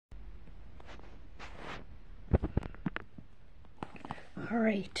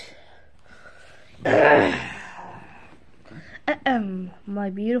Alright. My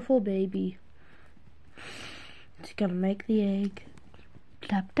beautiful baby. It's gonna make the egg.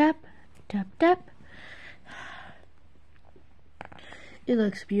 Tap, tap, tap, tap. It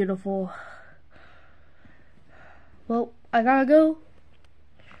looks beautiful. Well, I gotta go.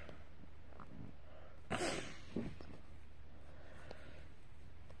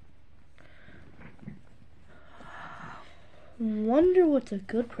 Wonder what's a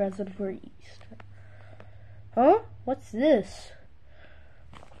good present for Easter. Huh? What's this?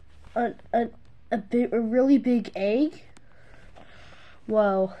 A really big egg?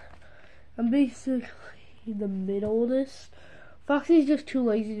 Well, I'm basically the middle-est. Foxy's just too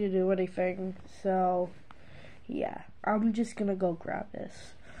lazy to do anything, so yeah, I'm just gonna go grab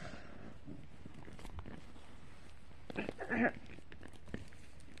this.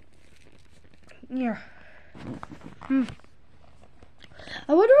 Yeah.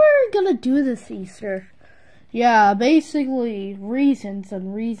 I wonder what we're gonna do this Easter. Yeah, basically reasons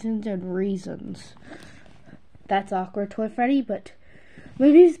and reasons and reasons. That's awkward, Toy Freddy, but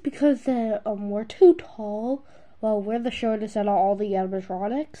maybe it's because we're too tall. Well, we're the shortest out of all the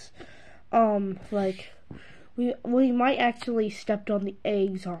animatronics. Like we might actually stepped on the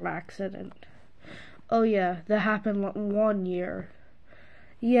eggs on accident. Oh yeah, that happened one year.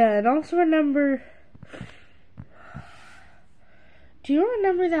 Yeah, and also remember. Do you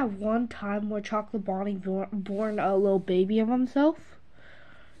remember that one time where Chocolate Bonnie born a little baby of himself?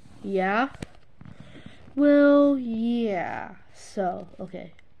 Yeah? Well, yeah. So,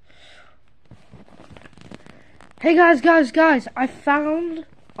 okay. Hey guys, I found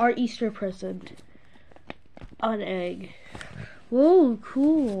our Easter present. An egg. Whoa,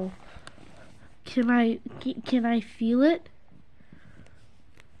 cool. Can I feel it?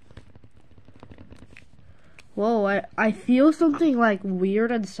 Whoa, I feel something like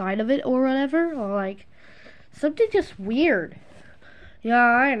weird inside of it or whatever, or like something just weird. Yeah,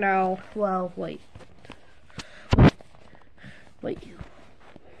 I know. Well, wait.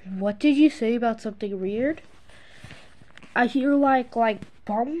 What did you say about something weird? I hear like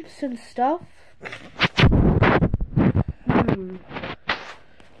bumps and stuff.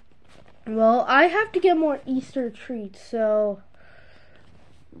 Well, I have to get more Easter treats, so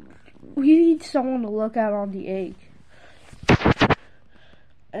we need someone to look out on the egg.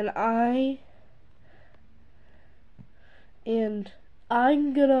 And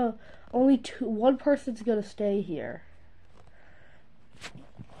I'm gonna, one person's gonna stay here.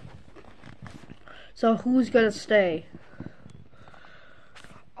 So who's gonna stay?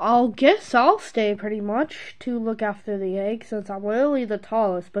 Guess I'll stay pretty much to look after the egg since I'm really the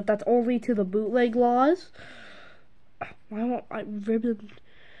tallest, but that's only to the bootleg laws. I want my ribbon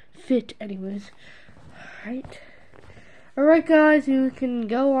fit anyways. Alright guys, you can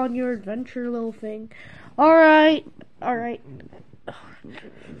go on your adventure little thing. Alright.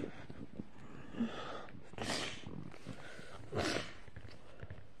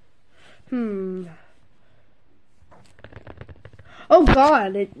 Oh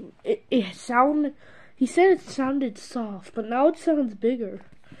god, he said it sounded soft, but now it sounds bigger.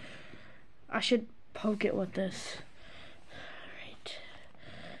 I should poke it with this.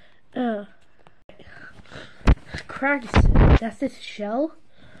 Alright. Crack it. That's this shell?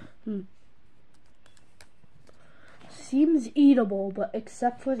 Seems eatable, but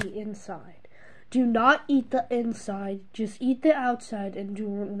except for the inside. Do not eat the inside, just eat the outside and do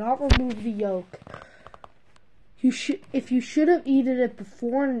not remove the yolk. If you should have eaten it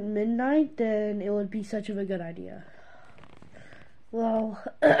before midnight, then it would be such a good idea. Well,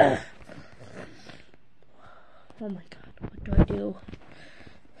 oh my god, what do I do?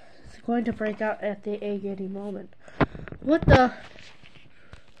 It's going to break out at the egg any moment. What the?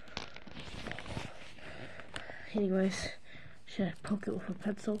 Anyways, should I poke it with a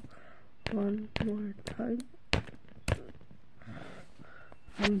pencil one more time?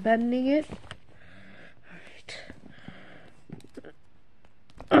 I'm bending it. Alright.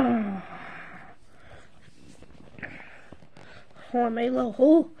 Oh, I made a little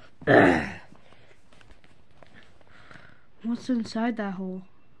hole. What's inside that hole?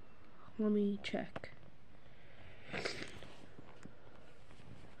 Let me check.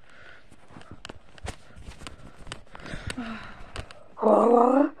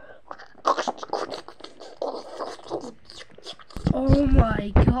 Oh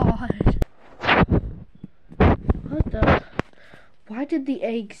my god. What the? Why did the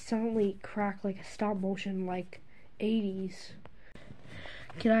egg suddenly crack like a stop motion like 80s?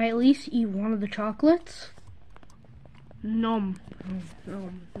 Can I at least eat one of the chocolates? Nom.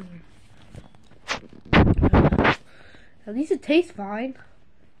 At least it tastes fine.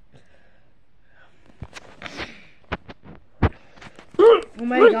 Oh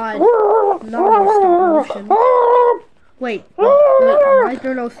my god. Not more stop motion. Wait, why is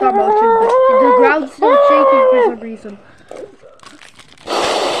there no stop motion? But the ground's still shaking for some reason.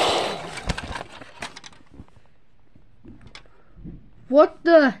 What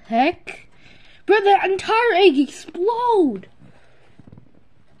the heck? Bro, the entire egg explode!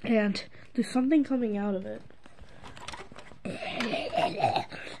 And there's something coming out of it.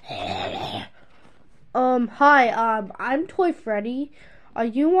 Hi, I'm Toy Freddy. Are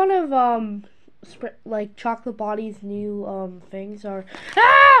you one of, like, Chocolate Body's new, things? Or,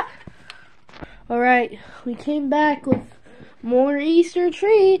 ah! Alright, we came back with more Easter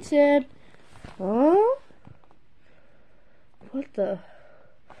treats, and, huh? What the?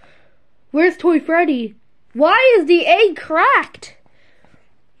 Where's Toy Freddy? Why is the egg cracked?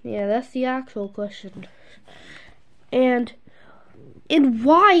 Yeah, that's the actual question. And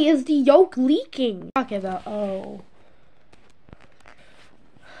why is the yolk leaking? Talking about, oh.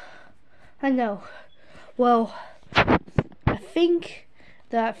 I know. Well, I think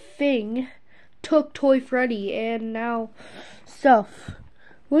that thing took Toy Freddy and now stuff.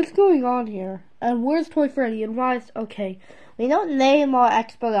 What's going on here? And where's Toy Freddy and why is, okay. We don't name our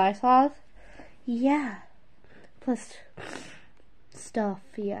expedite sauce. Yeah. Plus stuff,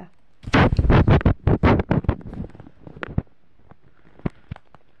 yeah.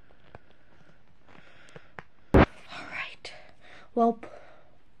 Alright. Well,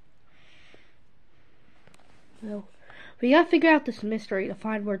 we gotta figure out this mystery to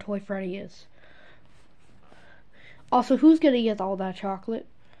find where Toy Freddy is. Also, who's gonna get all that chocolate?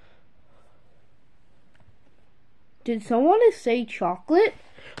 Did someone say chocolate?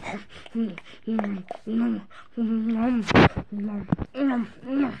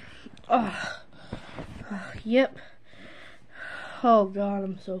 Yep. Oh god,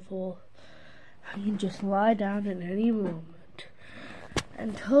 I'm so full. I can just lie down at any moment.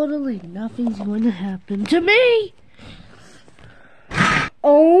 And totally nothing's going to happen to me!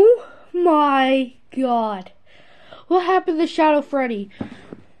 Oh my god. What happened to Shadow Freddy?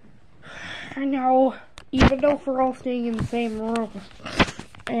 I know. Even though we're all staying in the same room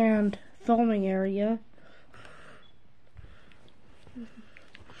and filming area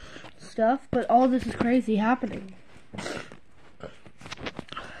stuff, but all this is crazy happening.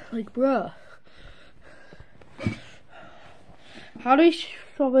 Like, bruh. How do I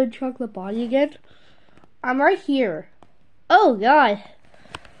summon Chocolate Body again? I'm right here. Oh, God.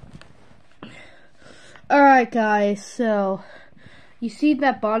 Alright, guys, so you see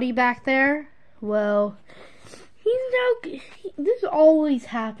that body back there? Well, this always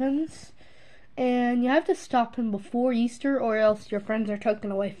happens, and you have to stop him before Easter, or else your friends are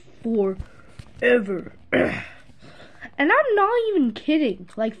taken away forever. And I'm not even kidding,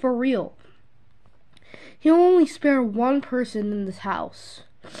 like, for real. He'll only spare one person in this house.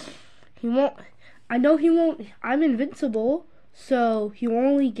 I know he won't, I'm invincible, so he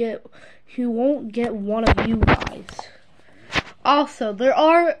won't get one of you guys. Also,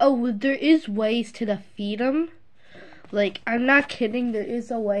 there is ways to defeat him. Like, I'm not kidding, there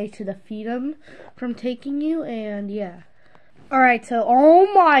is a way to defeat him from taking you, and yeah. Alright, so,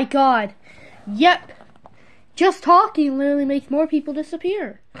 oh my god. Yep. Just talking literally makes more people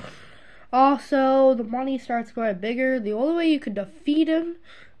disappear. Also, the money starts growing bigger. The only way you could defeat him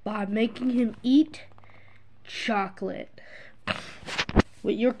by making him eat chocolate.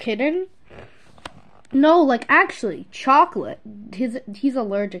 Wait, you're kidding? No, like, actually, chocolate. He's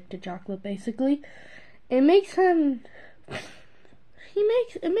allergic to chocolate, basically. It makes him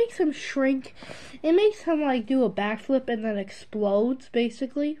shrink. It makes him, like, do a backflip and then explodes,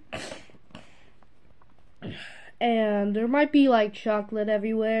 basically. And there might be, like, chocolate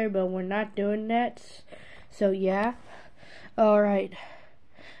everywhere, but we're not doing that. So, yeah. Alright.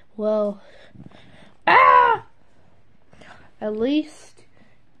 Well. Ah! At least.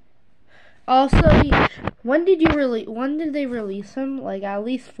 Also, when did they release him? Like, at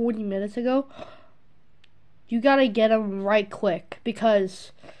least 40 minutes ago. You gotta get him right quick,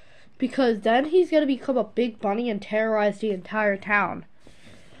 because then he's gonna become a big bunny and terrorize the entire town.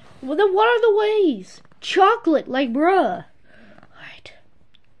 Well, then what are the ways? Chocolate, like, bruh. Alright.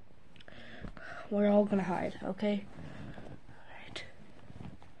 We're all gonna hide, okay? Alright.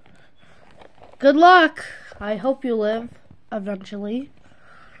 Good luck. I hope you live, eventually.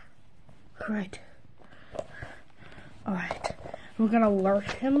 Alright. Alright. We're gonna lure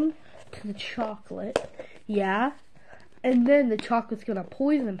him to the chocolate. Yeah. And then the chocolate's gonna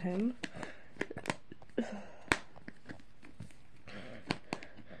poison him.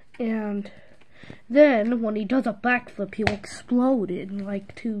 And Then, when he does a backflip, he'll explode in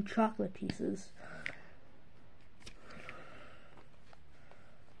like 2 chocolate pieces.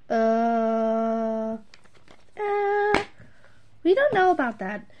 We don't know about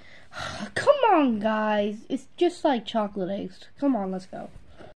that. Come on, guys. It's just like chocolate eggs. Come on, let's go.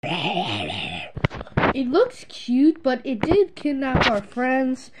 It looks cute, but it did kidnap our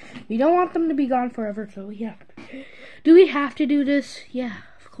friends. We don't want them to be gone forever, so yeah. Do we have to do this? Yeah,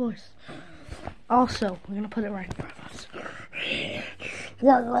 of course. Also, we're gonna put it right in front of us.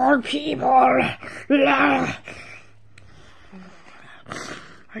 We're all people.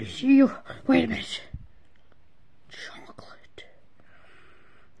 I see you. Wait a minute. Chocolate.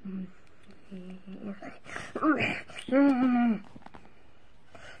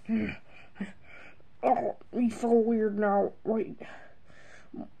 Oh, he's so weird now. Wait.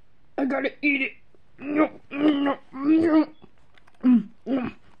 I gotta eat it.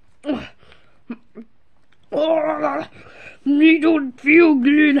 Oh, me don't feel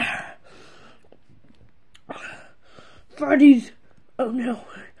good. Freddy's. Oh no.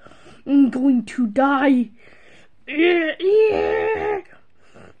 I'm going to die.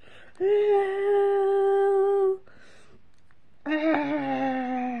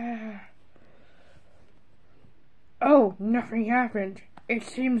 Oh, nothing happened. It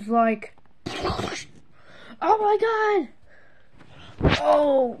seems like... Oh my god!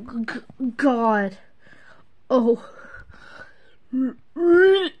 Oh, god. Oh.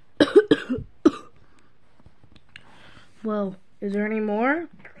 Well, is there any more?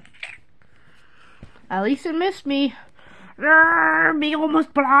 At least it missed me. Me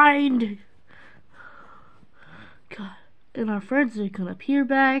almost blind. God. And our friends are gonna appear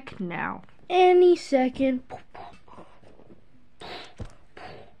back now. Any second.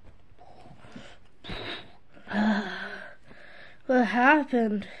 What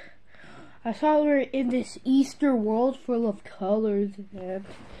happened? I thought we were in this Easter world full of colors, and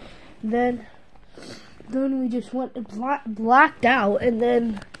then we just went blacked out and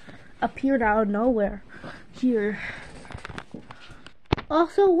then appeared out of nowhere here.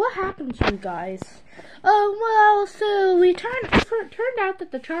 Also, what happened to you guys? Oh, well, so we turned out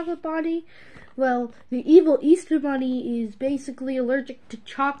that the chocolate bunny, well, the evil Easter bunny is basically allergic to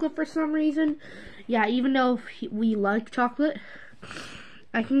chocolate for some reason. Yeah, even though we like chocolate.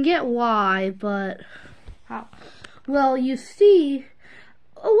 I can get why, but how? Well, you see,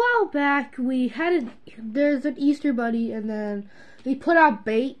 a while back there's an Easter bunny, and then we put out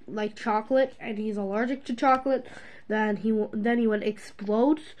bait like chocolate, and he's allergic to chocolate. Then he would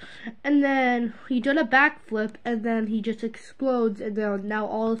explode, and then he did a backflip, and then he just explodes, and then now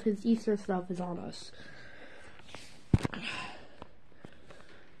all of his Easter stuff is on us.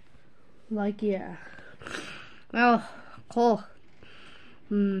 Like, yeah. Well, cool.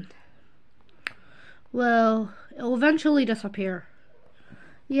 Well, it'll eventually disappear.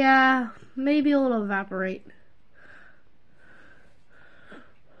 Yeah, maybe it'll evaporate.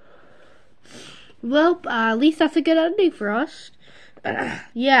 Well, at least that's a good ending for us.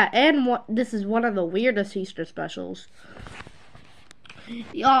 Yeah, and this is one of the weirdest Easter specials.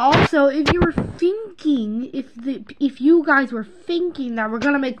 Also, if you were thinking, if you guys were thinking that we're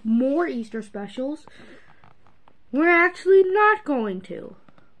gonna make more Easter specials, we're actually not going to.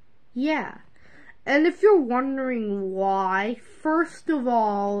 Yeah. And if you're wondering why, first of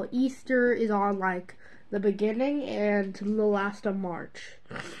all, Easter is on like the beginning and the last of March.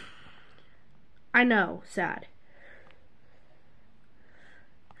 I know, sad.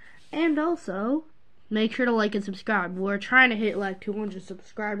 And also, make sure to like and subscribe. We're trying to hit like 200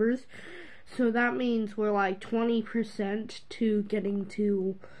 subscribers. So that means we're like 20% to getting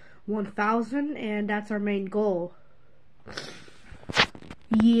to 1,000, and that's our main goal.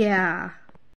 Yeah.